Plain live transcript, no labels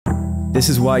This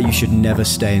is why you should never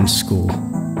stay in school.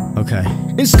 Okay.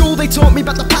 In school they taught me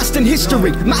about the past and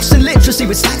history, maths and literacy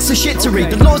with stacks of shit to read.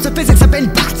 The laws of physics have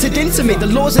been battered into me. The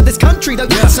laws of this country, though,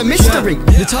 that's a mystery.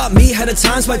 They taught me how to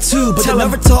times by 2, but they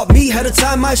never taught me how to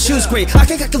tie my shoes. Great, I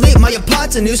can calculate my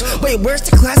hypotenuse. Wait, where's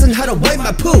the class on how to wipe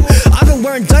my poo? I've been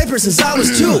wearing diapers since I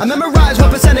was 2. I memorized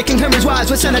 1% of King Henry's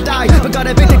wives, % I died, but got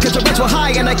evicted cause the rents were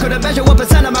high. And I couldn't measure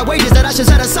 1% of my wages that I should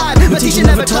set aside. My teacher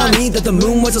never taught me that the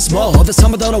moon was a small. All the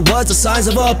sum I thought it was the size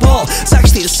of a ball. It's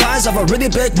actually the size of a really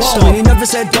big ball. And he never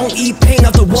said don't eat paint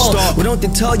off the wall. Well, don't they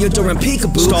tell you during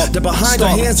peekaboo? They're behind our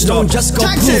hands, don't just go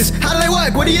taxes, poof. how do they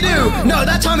work? What do you do? No,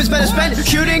 that time is better spent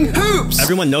shooting hoops.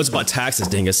 Everyone knows about taxes,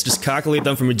 dingus. Just calculate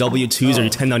them from your W-2s or your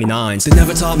 1099s. They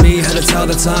never taught me how to tell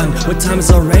the time. What time is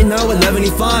it right now?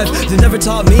 11:05. They never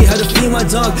taught me how to feed my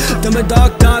dog. Then my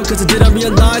dog died cause I didn't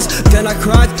realize. Then I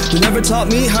cried. They never taught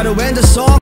me how to end a song.